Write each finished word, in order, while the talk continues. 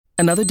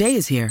Another day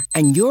is here,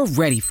 and you're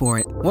ready for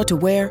it. What to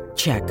wear?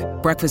 Check.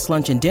 Breakfast,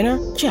 lunch, and dinner?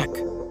 Check.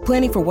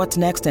 Planning for what's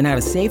next and how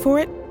to save for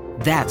it?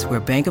 That's where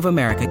Bank of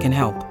America can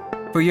help.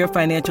 For your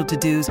financial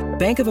to-dos,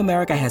 Bank of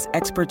America has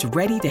experts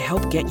ready to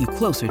help get you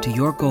closer to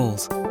your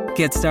goals.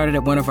 Get started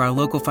at one of our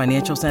local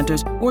financial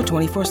centers or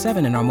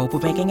 24/7 in our mobile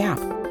banking app.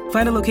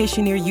 Find a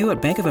location near you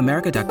at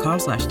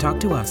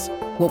bankofamerica.com/talktous.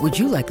 What would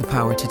you like the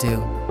power to do?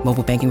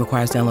 Mobile banking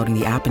requires downloading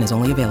the app and is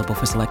only available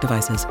for select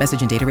devices.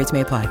 Message and data rates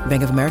may apply.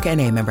 Bank of America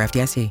N.A., member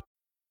FDIC.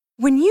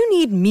 When you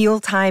need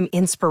mealtime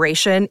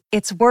inspiration,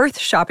 it's worth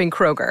shopping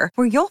Kroger,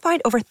 where you'll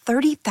find over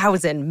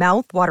 30,000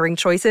 mouth-watering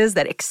choices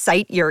that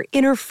excite your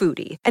inner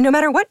foodie. And no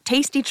matter what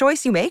tasty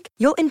choice you make,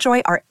 you'll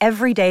enjoy our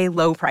everyday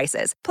low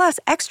prices, plus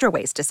extra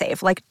ways to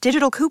save, like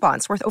digital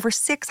coupons worth over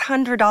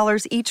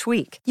 $600 each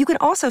week. You can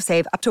also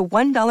save up to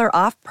 $1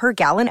 off per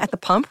gallon at the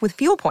pump with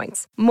fuel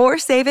points. More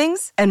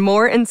savings and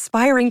more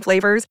inspiring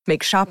flavors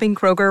make shopping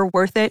Kroger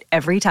worth it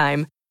every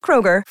time.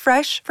 Kroger,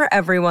 fresh for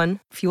everyone.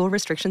 Fuel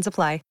restrictions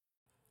apply.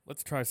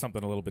 Let's try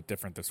something a little bit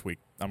different this week.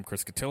 I'm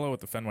Chris Cotillo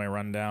with the Fenway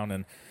Rundown,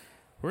 and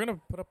we're going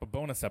to put up a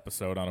bonus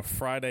episode on a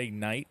Friday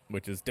night,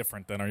 which is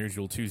different than our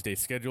usual Tuesday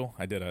schedule.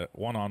 I did a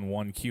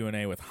one-on-one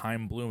Q&A with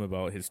Chaim Bloom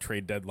about his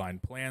trade deadline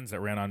plans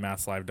that ran on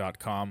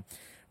MassLive.com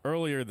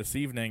earlier this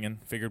evening,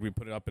 and figured we'd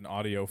put it up in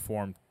audio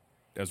form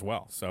as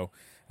well. So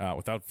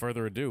without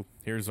further ado,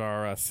 here's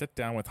our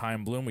sit-down with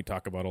Chaim Bloom. We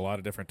talk about a lot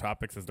of different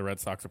topics as the Red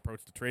Sox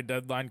approach the trade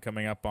deadline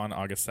coming up on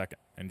August 2nd.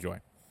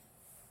 Enjoy.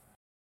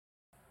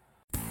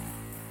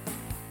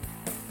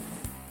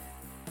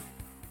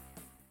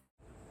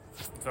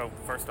 So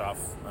first off,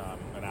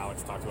 and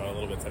Alex talked about it a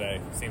little bit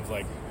today, seems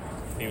like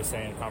he was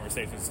saying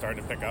conversations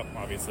starting to pick up.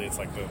 Obviously, it's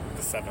like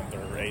the 7th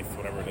or 8th,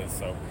 whatever it is.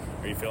 So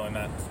are you feeling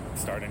that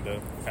starting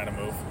to kind of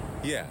move?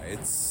 Yeah, it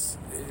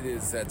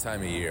is that time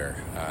of year.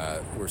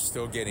 We're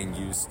still getting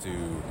used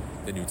to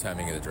the new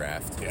timing of the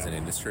draft as an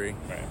industry.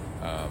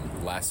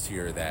 Right. Last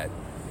year, that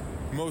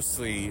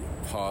mostly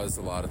paused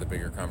a lot of the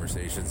bigger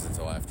conversations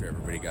until after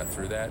everybody got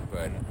through that.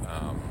 But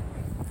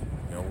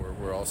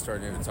we're all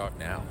starting to talk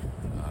now.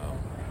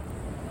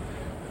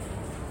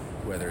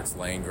 Whether it's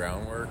laying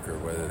groundwork or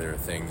whether there are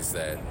things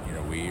that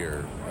we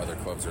or other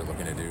clubs are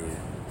looking to do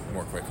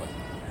more quickly.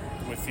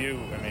 With you,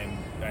 I mean,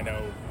 I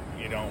know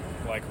you don't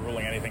like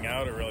ruling anything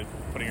out or really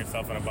putting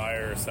yourself in a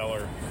buyer or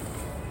seller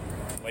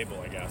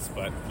label, I guess.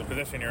 But the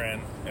position you're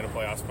in a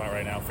playoff spot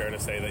right now, fair to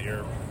say that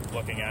you're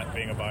looking at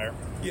being a buyer?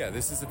 Yeah,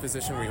 this is the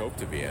position we hope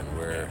to be in,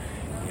 where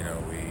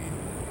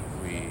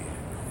we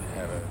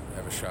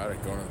have a shot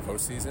at going to the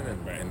postseason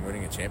and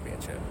winning a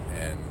championship,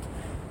 and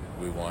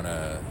we want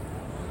to.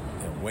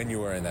 When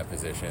you are in that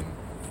position,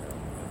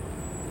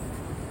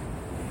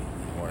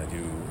 you want to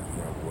do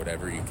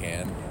whatever you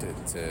can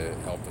to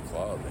help the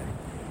club,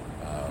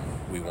 and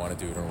we want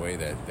to do it in a way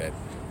that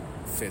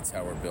fits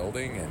how we're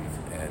building, and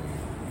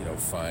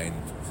find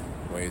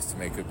ways to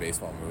make good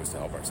baseball moves to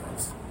help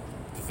ourselves.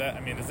 Does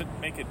it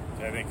make it,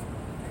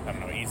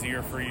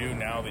 easier for you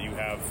now that you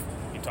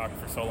talked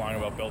for so long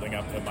about building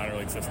up the minor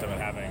league system and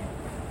having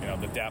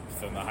the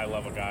depth and the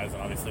high-level guys,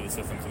 and obviously the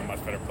system's in a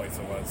much better place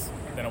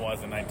than it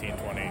was in 19,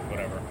 20,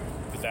 whatever.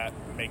 Does that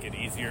make it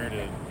easier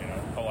to,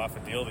 pull off a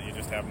deal that you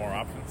just have more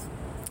options?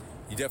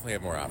 You definitely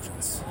have more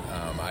options.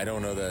 I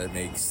don't know that it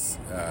makes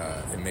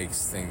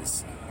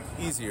things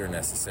easier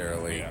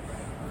necessarily.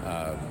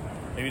 Yeah.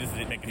 Maybe does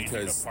it make it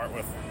easier to part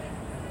with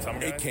some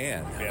guys? It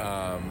can.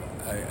 Yeah.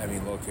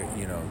 Look,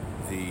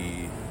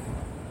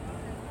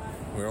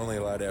 we're only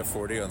allowed to have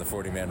 40 on the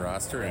 40-man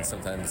roster, right. And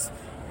sometimes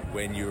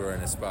when you are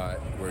in a spot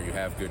where you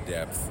have good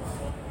depth,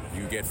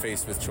 you get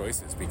faced with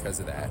choices because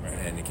of that, right.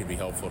 And it can be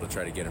helpful to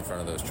try to get in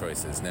front of those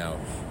choices. Now,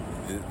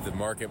 the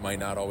market might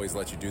not always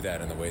let you do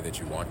that in the way that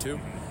you want to.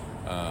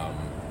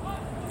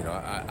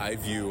 I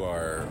view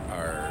our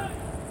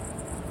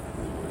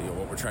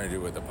what we're trying to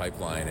do with the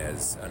pipeline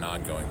as an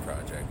ongoing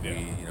project. Yeah.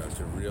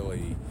 To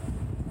really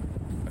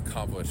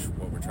accomplish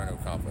what we're trying to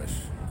accomplish,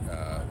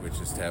 which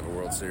is to have a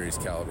World Series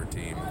caliber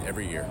team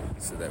every year,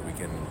 so that we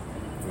can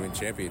win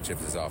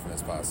championships as often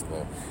as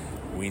possible.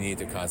 We need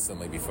to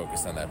constantly be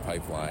focused on that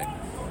pipeline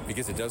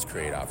because it does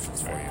create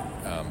options for you.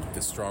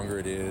 The stronger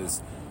it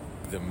is,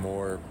 the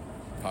more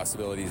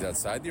possibilities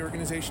outside the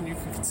organization you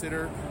can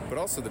consider, but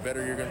also the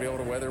better you're going to be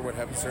able to weather what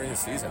happens during the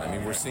season.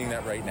 We're seeing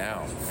that right now.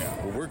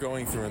 What we're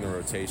going through in the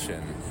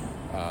rotation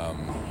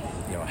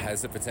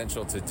has the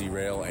potential to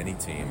derail any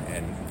team,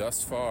 and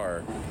thus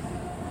far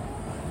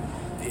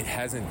it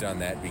hasn't done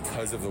that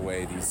because of the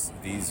way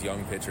these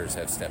young pitchers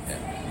have stepped in.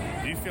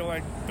 Do you feel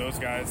like those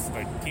guys,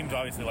 teams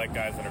obviously like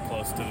guys that are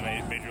close to the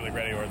Major League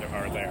ready or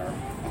are there?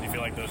 Do you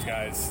feel like those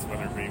guys,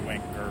 whether it be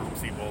Wink or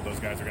Siebel, those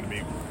guys are going to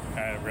be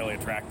really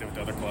attractive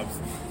to other clubs?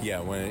 Yeah,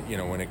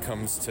 when it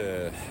comes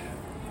to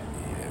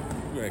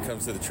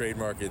the trade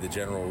market, the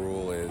general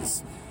rule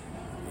is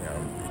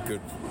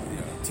good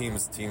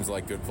teams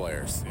like good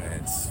players. Yeah.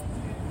 And it's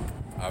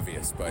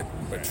obvious but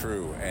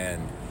true,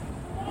 and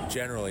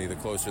generally, the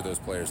closer those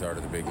players are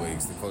to the big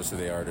leagues, the closer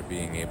they are to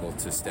being able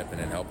to step in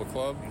and help a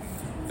club,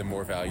 the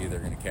more value they're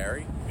going to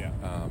carry. Yeah.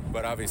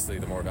 But obviously,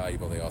 the more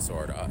valuable they also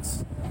are to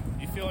us.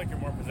 Do you feel like you're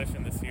more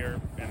positioned this year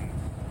in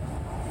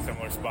a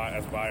similar spot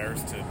as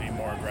buyers to be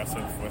more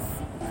aggressive with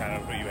kind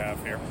of what you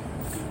have here?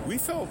 We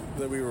felt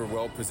that we were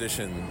well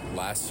positioned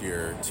last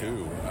year,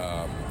 too.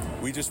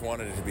 We just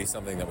wanted it to be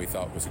something that we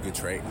thought was a good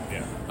trade.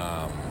 Yeah.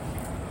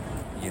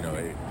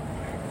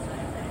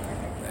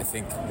 I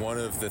think one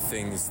of the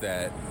things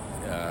that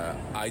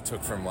I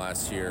took from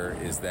last year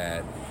is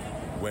that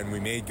when we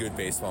made good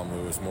baseball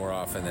moves, more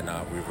often than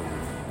not,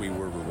 we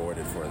were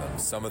rewarded for them.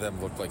 Some of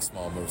them looked like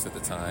small moves at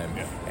the time,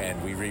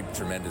 and we reaped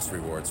tremendous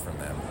rewards from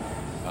them.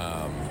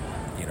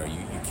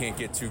 You can't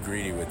get too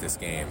greedy with this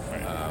game.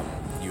 Right.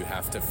 You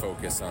have to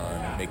focus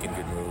on making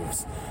good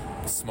moves.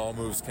 Small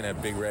moves can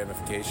have big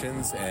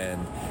ramifications,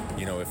 and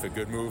if a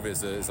good move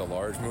is a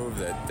large move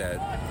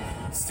that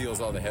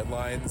steals all the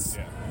headlines,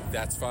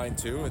 that's fine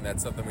too, and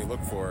that's something we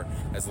look for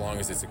as long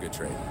as it's a good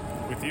trade.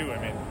 With you,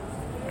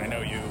 I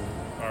know you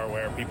are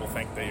aware people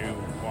think that you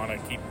want to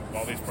keep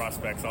all these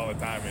prospects all the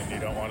time, and you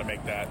don't want to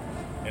make that.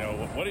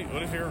 What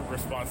is your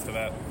response to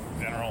that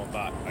general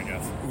thought, I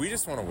guess? We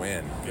just want to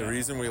win. The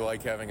reason we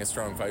like having a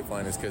strong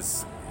pipeline is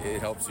because it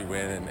helps you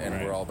win,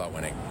 and we're all about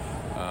winning.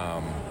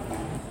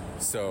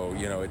 So,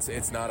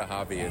 it's not a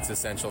hobby. It's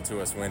essential to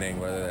us winning,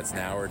 whether that's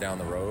now or down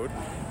the road.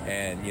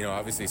 And,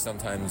 obviously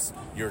sometimes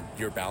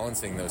you're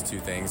balancing those two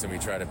things, and we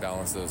try to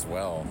balance those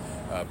well.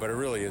 But it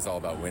really is all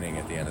about winning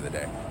at the end of the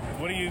day.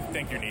 What do you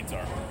think your needs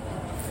are?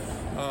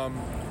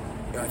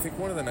 I think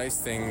one of the nice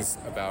things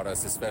about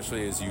us,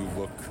 especially as you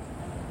look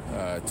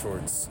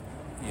towards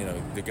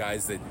the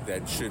guys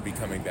that should be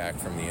coming back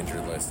from the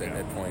injured list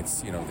at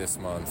points this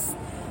month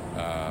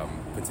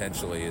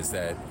potentially, is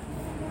that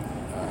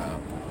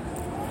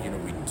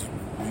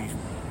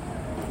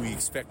we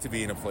expect to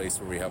be in a place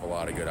where we have a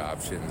lot of good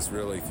options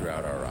really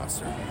throughout our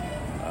roster.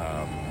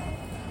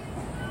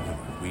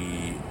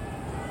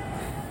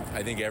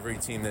 I think every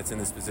team that's in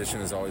this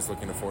position is always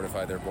looking to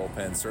fortify their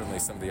bullpen. Certainly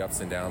some of the ups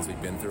and downs we've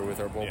been through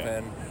with our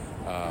bullpen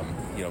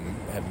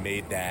have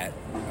made that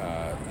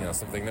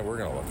something that we're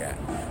going to look at.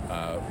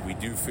 We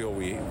do feel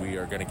we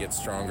are going to get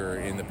stronger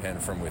in the pen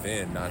from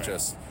within, not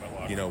just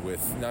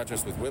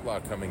with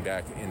Whitlock coming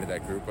back into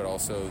that group, but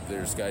also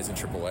there's guys in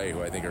AAA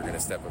who I think are going to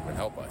step up and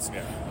help us.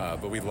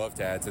 But we'd love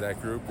to add to that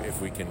group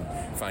if we can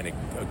find a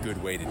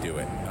good way to do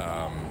it.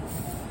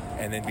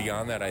 And then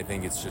beyond that, I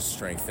think it's just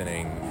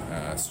strengthening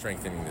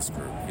this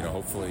group.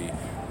 Hopefully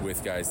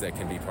with guys that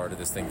can be part of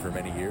this thing for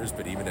many years.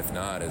 But even if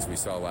not, as we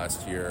saw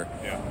last year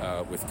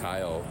with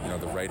Kyle,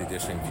 the right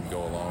addition can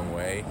go a long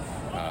way.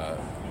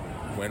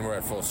 When we're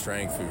at full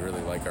strength, we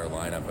really like our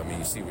lineup.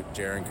 You see with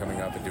Jaron coming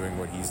up and doing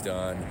what he's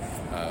done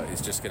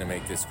is just going to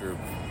make this group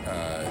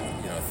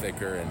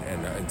thicker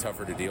and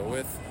tougher to deal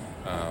with.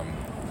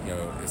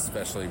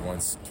 Especially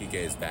once Kike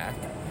is back.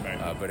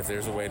 Right. But if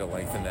there's a way to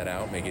lengthen that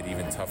out, make it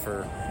even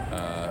tougher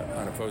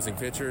on opposing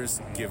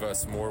pitchers, give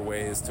us more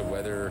ways to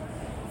weather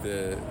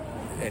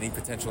any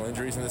potential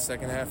injuries in the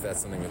second half,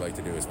 that's something we'd like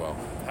to do as well.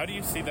 How do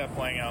you see that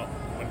playing out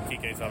when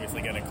Kike's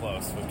obviously getting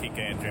close with Kike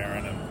and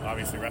Jaron, and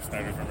obviously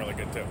Refsnyder's been really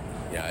good too?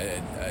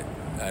 Yeah,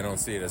 I don't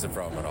see it as a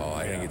problem at all.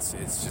 I think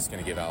it's just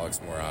going to give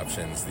Alex more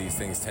options. These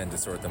things tend to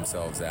sort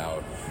themselves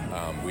out.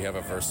 We have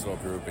a versatile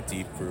group, a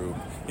deep group.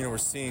 We're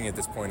seeing at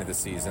this point of the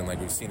season, like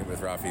we've seen it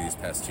with Rafi these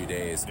past 2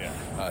 days,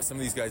 some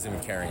of these guys have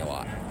been carrying a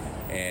lot.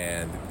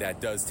 And that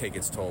does take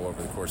its toll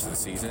over the course of the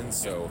season.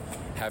 So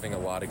having a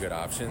lot of good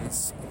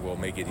options will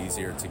make it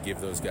easier to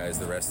give those guys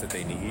the rest that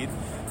they need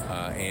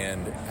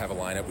and have a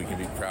lineup we can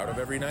be proud of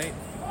every night.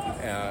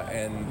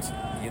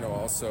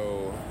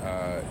 Also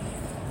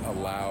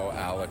allow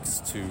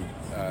Alex to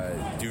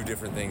do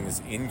different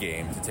things in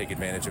game to take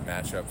advantage of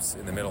matchups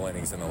in the middle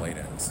innings and the late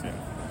innings.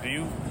 Do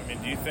you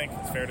think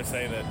it's fair to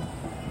say that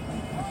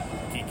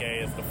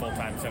Kike is the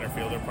full-time center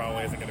fielder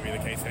probably isn't going to be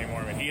the case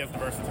anymore? He has the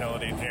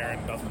versatility.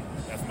 Jaron doesn't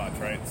as much,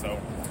 right? So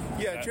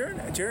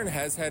Jaron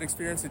has had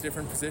experience at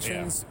different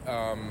positions.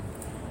 I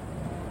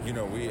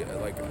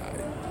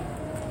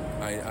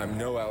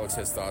know Alex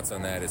has thoughts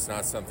on that. It's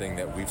not something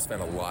that we've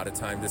spent a lot of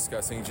time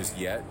discussing just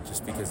yet,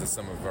 just because of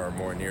some of our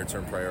more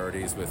near-term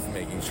priorities with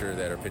making sure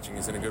that our pitching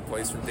is in a good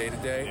place from day to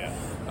day.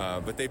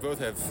 But they both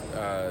have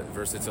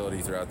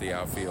versatility throughout the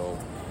outfield.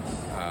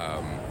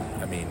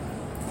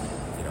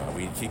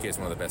 Kike is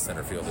one of the best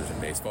center fielders in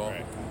baseball.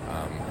 Right.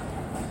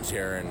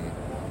 Jaron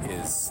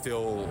is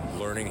still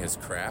learning his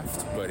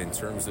craft, but in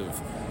terms of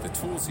the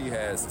tools he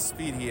has, the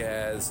speed he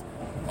has,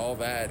 all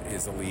that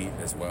is elite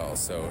as well.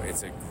 So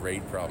it's a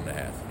great problem to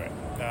have. Right.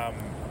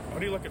 What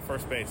do you look at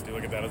first base? Do you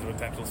look at that as a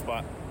potential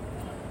spot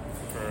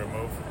for a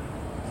move?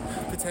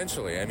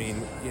 Potentially. I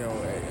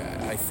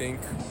think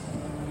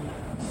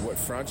what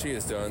Franchi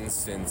has done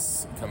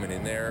since coming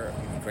in there,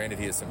 granted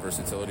he has some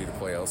versatility to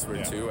play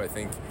elsewhere too, I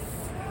think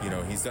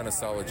he's done a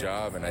solid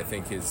job, and I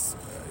think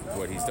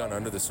what he's done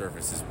under the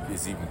surface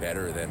is even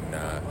better than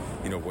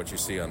what you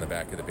see on the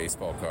back of the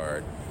baseball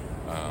card.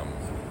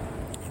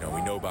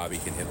 we know Bobby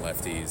can hit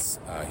lefties.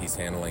 He's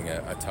handling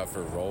a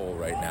tougher role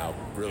right now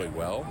really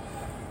well.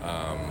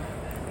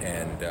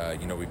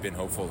 We've been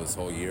hopeful this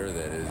whole year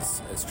that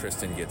as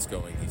Tristan gets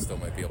going, he still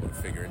might be able to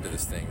figure into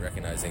this thing,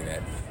 recognizing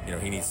that,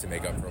 he needs to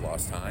make up for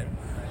lost time.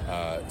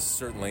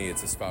 Certainly,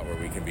 it's a spot where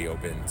we can be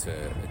open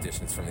to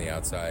additions from the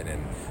outside.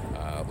 And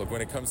look,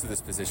 when it comes to this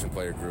position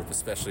player group,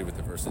 especially with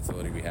the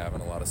versatility we have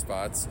in a lot of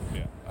spots,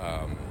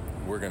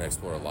 we're going to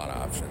explore a lot of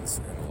options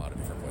in a lot of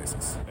different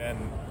places. And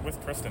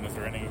with Tristan,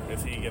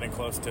 is he getting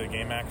close to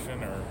game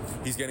action, or?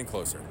 He's getting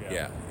closer.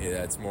 Yeah,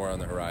 it's more on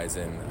the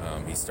horizon.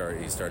 He's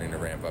starting to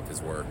ramp up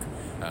his work.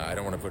 I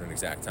don't want to put an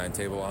exact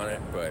timetable on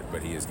it,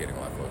 but he is getting a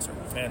lot closer.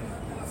 And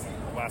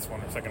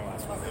second to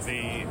last one, is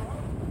the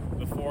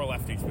four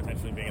lefties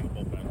potentially being in the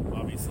bullpen.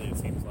 Obviously, it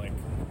seems like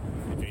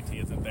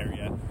JT isn't there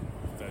yet.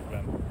 They've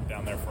been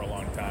down there for a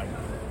long time.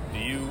 Do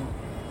you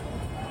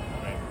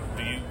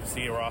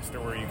see a roster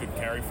where you could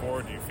carry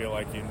forward? Do you feel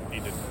like you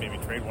need to maybe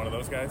trade one of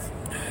those guys?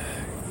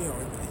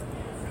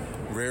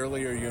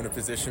 Rarely are you in a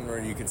position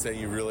where you can say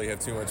you really have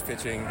too much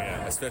pitching,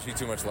 especially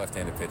too much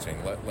left-handed pitching.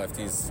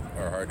 Lefties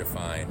are hard to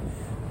find.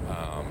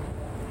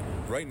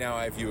 Right now,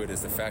 I view it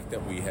as the fact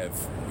that we have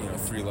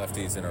three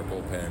lefties in our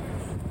bullpen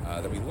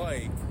that we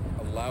like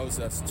allows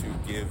us to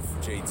give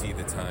JT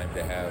the time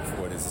to have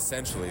what is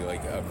essentially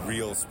like a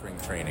real spring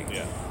training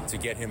to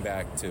get him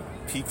back to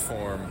peak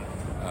form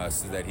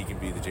so that he can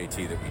be the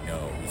JT that we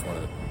know. He's one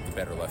of the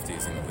better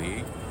lefties in the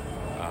league.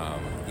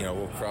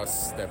 We'll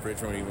cross that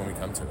bridge when we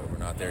come to it. We're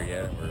not there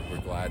yet.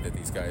 We're glad that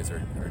these guys are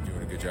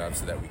doing a good job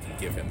so that we can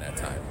give him that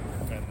time.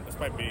 And this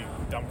might be a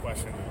dumb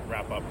question to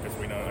wrap up because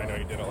I know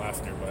you did it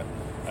last year, but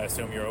I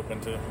assume you're open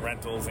to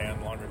rentals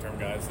and longer-term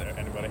guys.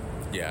 Anybody?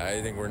 Yeah,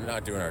 I think we're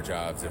not doing our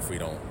jobs if we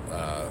don't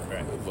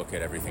look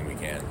at everything we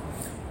can.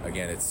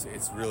 Again,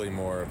 it's really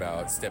more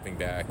about stepping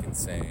back and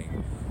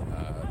saying,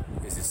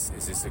 is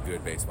this a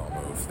good baseball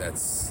move?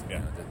 That's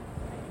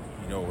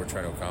what we're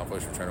trying to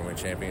accomplish. We're trying to win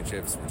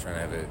championships. We're trying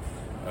to have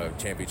a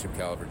championship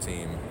caliber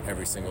team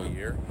every single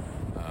year.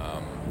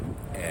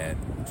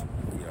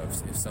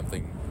 If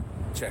something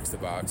checks the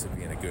box of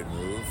being a good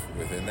move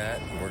within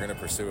that, we're going to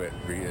pursue it.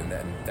 And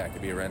that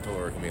could be a rental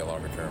or it can be a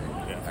longer term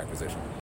acquisition.